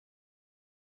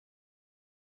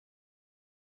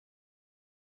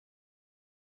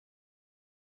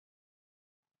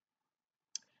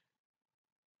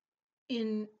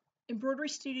In Embroidery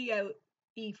Studio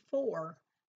E4,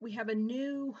 we have a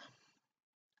new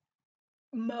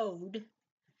mode,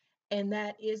 and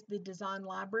that is the design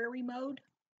library mode,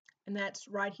 and that's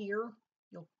right here.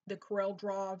 The Corel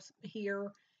Draws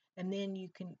here, and then you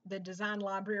can the design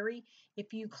library.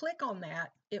 If you click on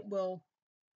that, the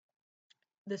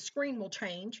screen will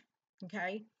change.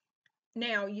 Okay,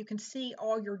 now you can see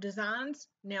all your designs.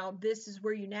 Now this is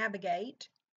where you navigate.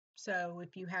 So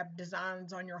if you have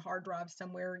designs on your hard drive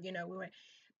somewhere,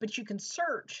 but you can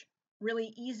search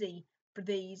really easy for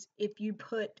these if you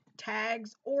put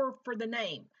tags or for the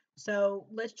name. So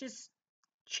let's just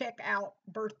check out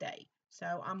birthday.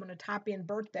 So I'm going to type in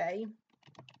birthday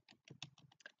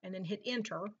and then hit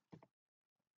enter.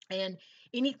 And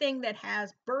anything that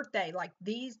has birthday, like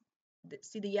these,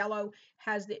 see the yellow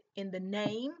has it in the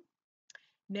name.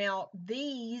 Now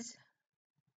these,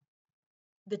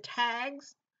 the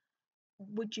tags,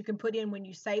 which you can put in when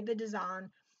you save the design,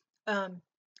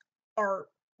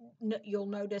 you'll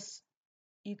notice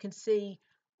you can see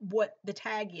what the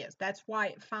tag is. That's why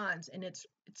it finds, and it's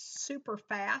super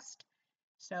fast.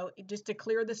 So just to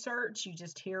clear the search, you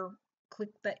just click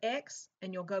the X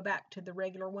and you'll go back to the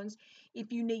regular ones.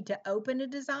 If you need to open a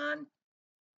design,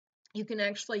 you can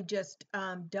actually just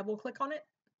double click on it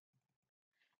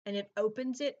and it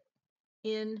opens it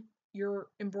in your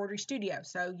Embroidery Studio.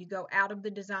 So you go out of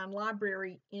the design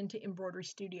library into Embroidery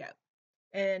Studio.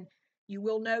 And you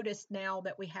will notice now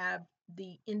that we have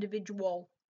the individual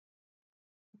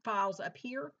files up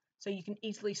here, so you can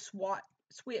easily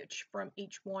switch from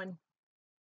each one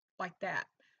like that.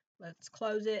 Let's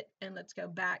close it and let's go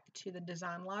back to the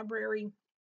design library.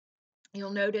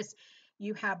 You'll notice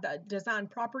you have the design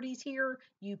properties here.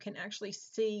 You can actually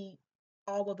see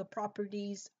all of the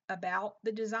properties about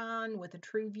the design with a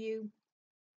true view,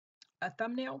 a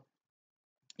thumbnail.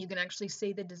 You can actually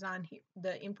see the design here,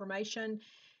 the information.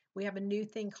 We have a new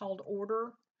thing called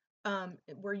order,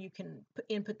 where you can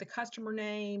input the customer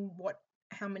name,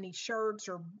 how many shirts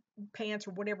or pants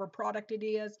or whatever product it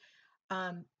is,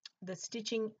 the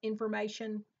stitching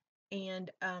information, and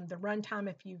the runtime.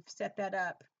 If you've set that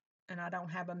up, and I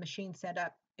don't have a machine set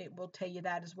up, it will tell you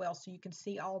that as well. So you can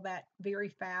see all that very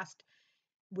fast.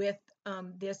 With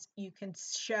this, you can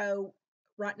show,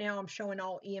 right now I'm showing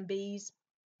all EMBs.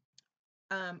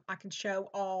 I can show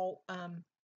all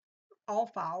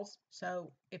files.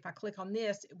 So if I click on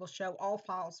this, it will show all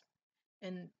files,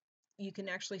 and you can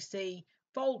actually see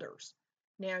folders.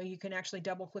 Now you can actually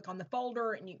double click on the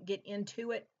folder and you can get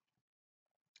into it.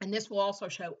 And this will also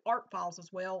show art files as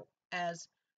well as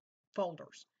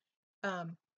folders.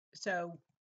 So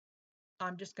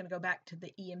I'm just going to go back to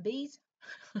the EMBs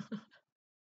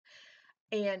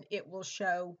and it will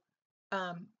show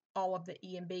all of the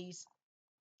EMBs.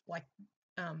 Like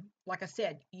I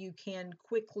said, you can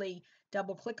quickly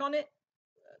double click on it.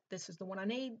 This is the one I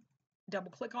need.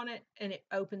 Double click on it and it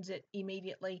opens it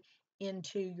immediately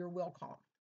into your Wilcom.